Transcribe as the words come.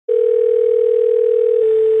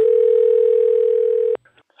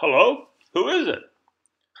Hello? Who is it?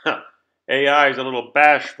 AI is a little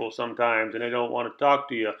bashful sometimes and they don't want to talk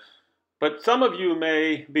to you. But some of you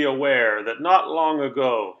may be aware that not long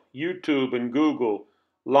ago, YouTube and Google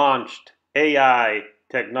launched AI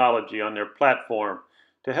technology on their platform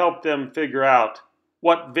to help them figure out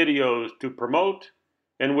what videos to promote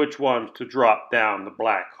and which ones to drop down the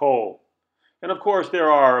black hole. And of course,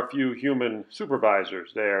 there are a few human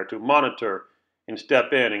supervisors there to monitor and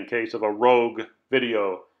step in case of a rogue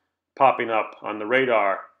video popping up on the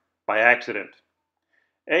radar by accident.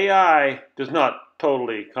 AI does not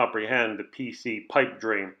totally comprehend the PC pipe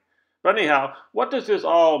dream. But anyhow, what does this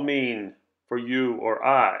all mean for you or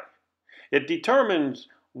I? It determines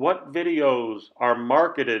what videos are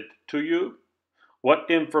marketed to you, what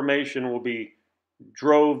information will be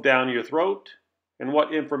drove down your throat, and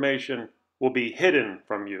what information will be hidden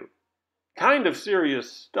from you. Kind of serious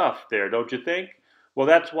stuff there, don't you think? Well,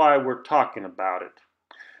 that's why we're talking about it.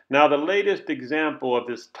 Now, the latest example of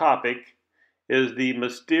this topic is the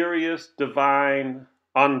mysterious divine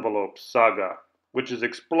envelope saga, which is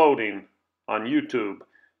exploding on YouTube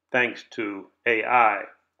thanks to AI,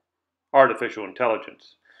 artificial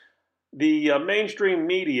intelligence. The mainstream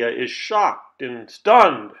media is shocked and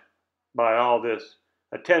stunned by all this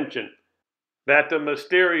attention that the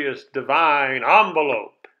mysterious divine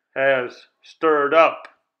envelope has stirred up.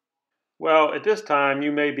 Well, at this time,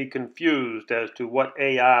 you may be confused as to what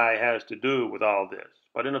AI has to do with all this,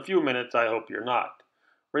 but in a few minutes, I hope you're not.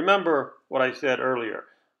 Remember what I said earlier,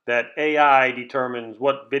 that AI determines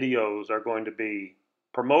what videos are going to be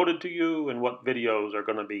promoted to you and what videos are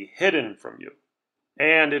going to be hidden from you.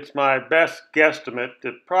 And it's my best guesstimate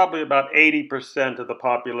that probably about 80% of the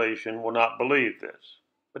population will not believe this.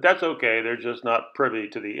 But that's okay, they're just not privy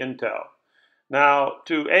to the intel. Now,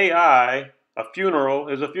 to AI, a funeral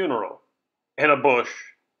is a funeral, and a bush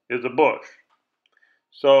is a bush.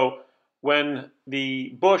 So when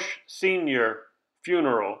the Bush Sr.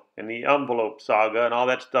 funeral and the envelope saga and all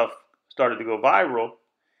that stuff started to go viral,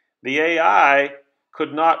 the AI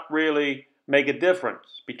could not really make a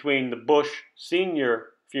difference between the Bush Sr.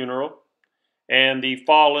 funeral and the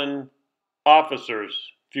fallen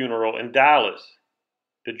officer's funeral in Dallas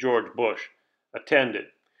that George Bush attended.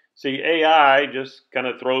 See, AI just kind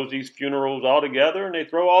of throws these funerals all together and they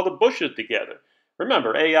throw all the Bushes together.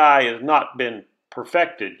 Remember, AI has not been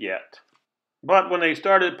perfected yet. But when they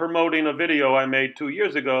started promoting a video I made 2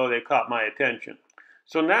 years ago, they caught my attention.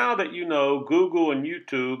 So now that you know Google and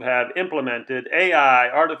YouTube have implemented AI,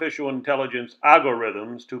 artificial intelligence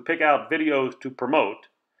algorithms to pick out videos to promote,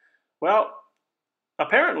 well,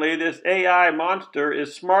 apparently this AI monster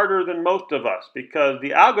is smarter than most of us because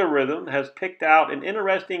the algorithm has picked out an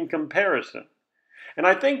interesting comparison. And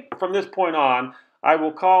I think from this point on, I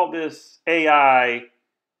will call this AI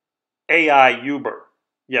A.I.Yuber.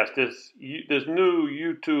 Yes, this new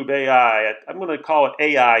YouTube AI, I'm going to call it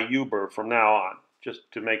A.I.Yuber from now on,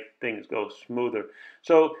 just to make things go smoother.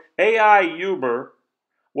 So A.I.Yuber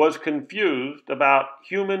was confused about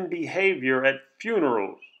human behavior at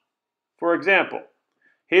funerals. For example,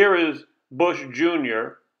 here is Bush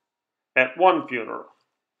Jr. at one funeral,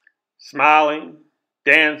 smiling,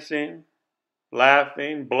 dancing,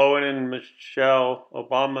 laughing, blowing in Michelle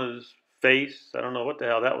Obama's face. I don't know what the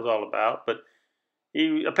hell that was all about, but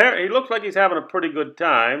he looks like he's having a pretty good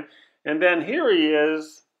time. And then here he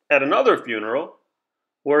is at another funeral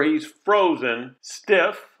where he's frozen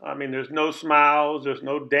stiff. I mean, there's no smiles, there's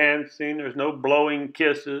no dancing, there's no blowing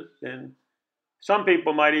kisses. And some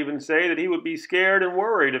people might even say that he would be scared and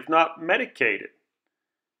worried if not medicated.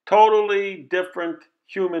 Totally different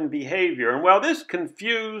human behavior. And well, this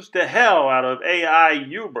confused the hell out of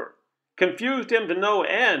A.I.Yuber. Confused him to no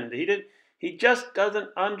end. He just doesn't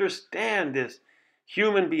understand this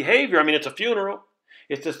human behavior. I mean, it's a funeral.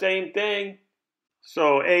 It's the same thing.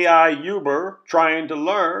 So A.I.Yuber, trying to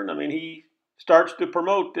learn, I mean, he starts to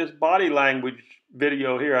promote this body language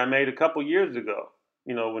video here I made a couple years ago,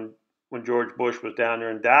 when George Bush was down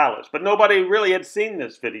there in Dallas. But nobody really had seen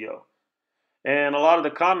this video. And a lot of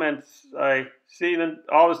the comments I see, then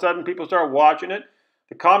all of a sudden people start watching it.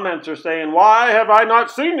 The comments are saying, why have I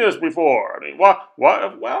not seen this before? I mean, what?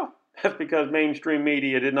 Well, that's because mainstream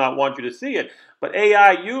media did not want you to see it. But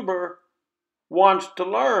A.I.Yuber wants to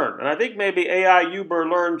learn. And I think maybe A.I.Yuber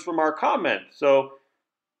learns from our comments. So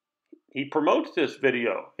he promotes this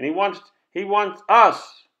video. And he wants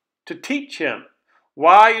us to teach him.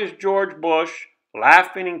 Why is George Bush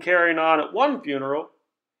laughing and carrying on at one funeral,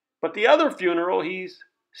 but the other funeral he's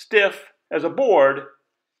stiff as a board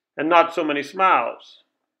and not so many smiles?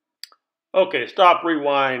 Okay, stop,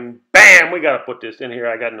 rewind, bam, we got to put this in here.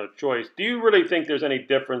 I got no choice. Do you really think there's any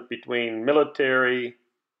difference between military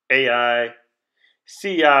AI,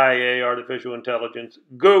 CIA, artificial intelligence,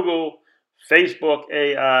 Google, Facebook,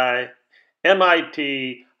 AI,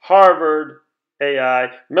 MIT, Harvard,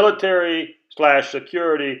 AI, military slash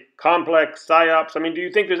security, complex, psyops. I mean, do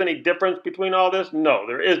you think there's any difference between all this? No,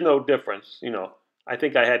 there is no difference. I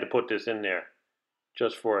think I had to put this in there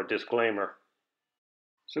just for a disclaimer.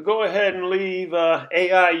 So go ahead and leave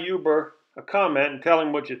A.I.Yuber a comment and tell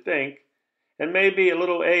him what you think. And maybe a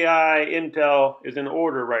little AI intel is in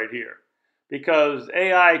order right here. Because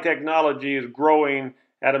AI technology is growing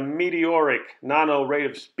at a meteoric nano rate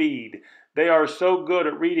of speed. They are so good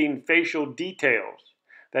at reading facial details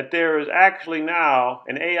that there is actually now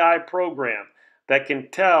an AI program that can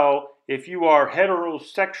tell if you are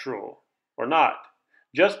heterosexual or not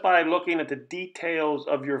just by looking at the details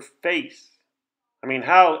of your face. I mean,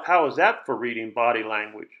 how is that for reading body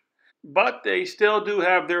language? But they still do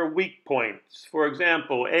have their weak points. For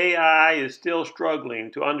example, AI is still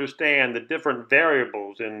struggling to understand the different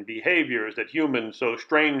variables and behaviors that humans so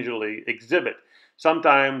strangely exhibit,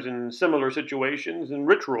 sometimes in similar situations and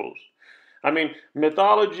rituals. I mean,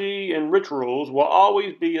 mythology and rituals will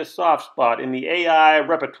always be a soft spot in the AI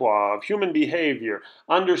repertoire of human behavior,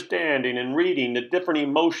 understanding and reading the different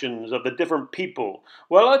emotions of the different people.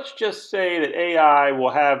 Well, let's just say that AI will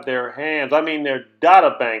have their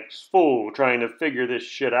data banks full trying to figure this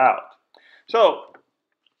shit out. So,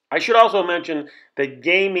 I should also mention that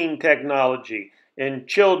gaming technology and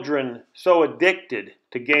children so addicted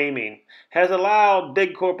to gaming has allowed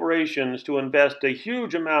big corporations to invest a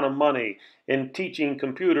huge amount of money in teaching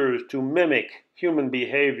computers to mimic human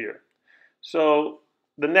behavior. So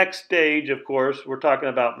the next stage, of course, we're talking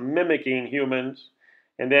about mimicking humans,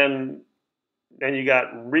 and then you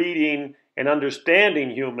got reading and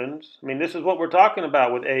understanding humans. I mean, this is what we're talking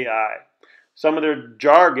about with AI. Some of their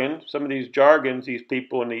jargon, some of these jargons these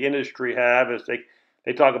people in the industry have is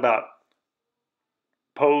they talk about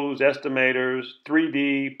pose estimators,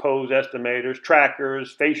 3D pose estimators,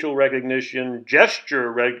 trackers, facial recognition,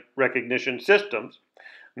 gesture recognition systems,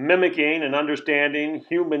 mimicking and understanding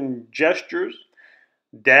human gestures,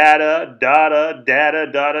 data,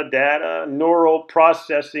 neural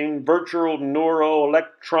processing, virtual neural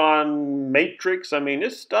electron matrix. I mean,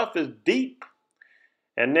 this stuff is deep.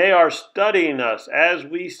 And they are studying us as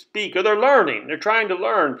we speak, or they're learning. They're trying to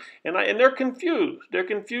learn, and they're confused. They're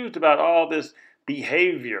confused about all this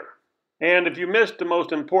behavior. And if you missed the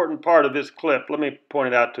most important part of this clip, let me point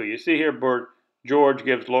it out to you. See here, George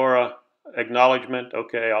gives Laura acknowledgement.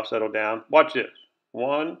 Okay, I'll settle down. Watch this.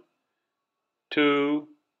 1, 2,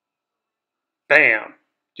 bam.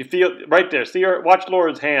 Do you feel right there? See her? Watch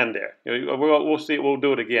Laura's hand there. We'll see. We'll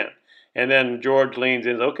do it again. And then George leans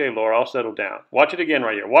in. Okay, Laura, I'll settle down. Watch it again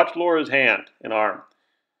right here. Watch Laura's hand and arm.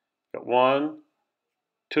 Got 1,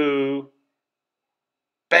 2,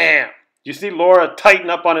 bam. You see Laura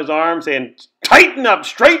tighten up on his arm, saying, "Tighten up,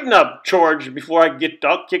 straighten up, George, before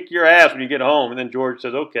I'll kick your ass when you get home." And then George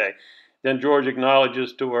says, "Okay." Then George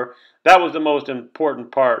acknowledges to her. That was the most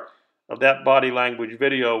important part of that body language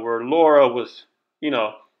video, where Laura was,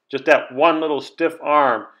 just that one little stiff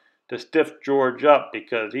arm to stiff George up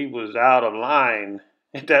because he was out of line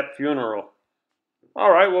at that funeral.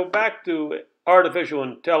 All right, well, back to artificial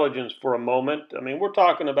intelligence for a moment. I mean, we're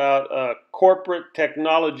talking about corporate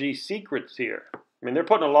technology secrets here. I mean, they're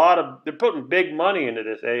putting big money into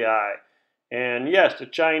this AI. And yes, the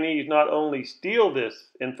Chinese not only steal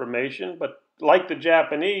this information, but like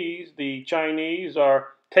the Chinese are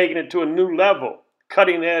taking it to a new level,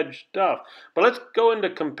 cutting edge stuff. But let's go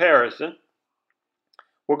into comparison.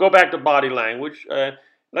 We'll go back to body language.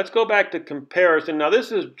 Let's go back to comparison. Now,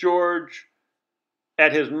 this is George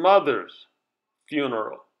at his mother's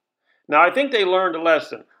funeral. Now, I think they learned a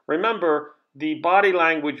lesson. Remember, the body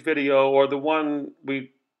language video, or the one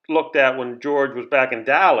we looked at when George was back in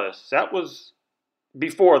Dallas, that was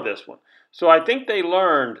before this one. So I think they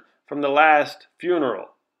learned from the last funeral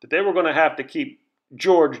that they were going to have to keep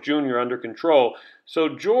George Jr. under control. So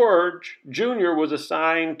George Jr. was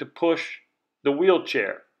assigned to push the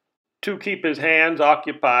wheelchair to keep his hands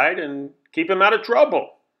occupied and keep him out of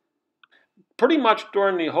trouble. Pretty much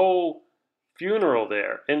during the whole funeral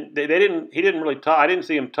there, and he didn't really talk. I didn't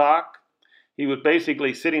see him talk. He was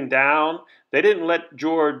basically sitting down. They didn't let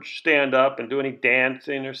George stand up and do any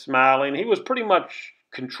dancing or smiling. He was pretty much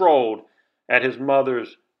controlled at his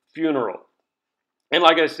mother's funeral. And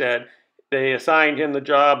like I said, they assigned him the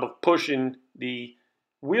job of pushing the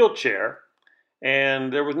wheelchair,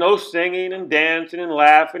 and there was no singing and dancing and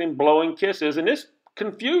laughing and blowing kisses, and this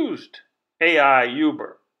confused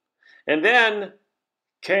A.I.Yuber. And then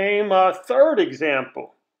came a third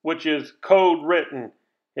example, which is code written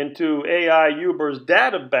into A.I.Yuber's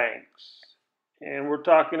data banks. And we're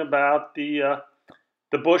talking about the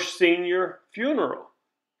Bush Sr. funeral.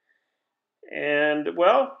 And,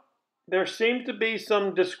 well, there seems to be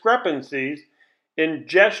some discrepancies in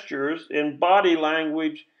gestures, in body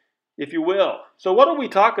language, if you will. So what are we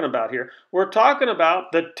talking about here? We're talking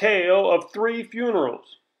about the tale of three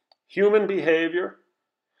funerals. Human behavior,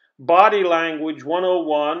 body language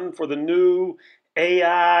 101 for the new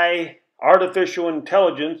AI, artificial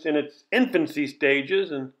intelligence in its infancy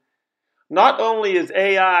stages. And not only is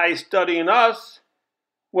AI studying us,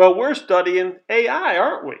 well, we're studying AI,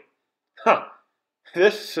 aren't we? Huh.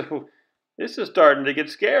 This is starting to get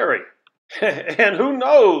scary. And who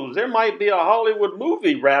knows, there might be a Hollywood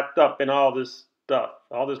movie wrapped up in all this stuff,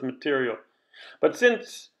 all this material. But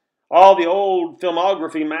since all the old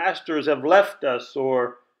filmography masters have left us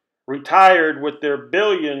or retired with their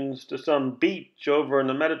billions to some beach over in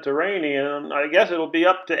the Mediterranean, I guess it'll be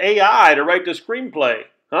up to AI to write the screenplay.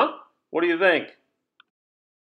 Huh? What do you think?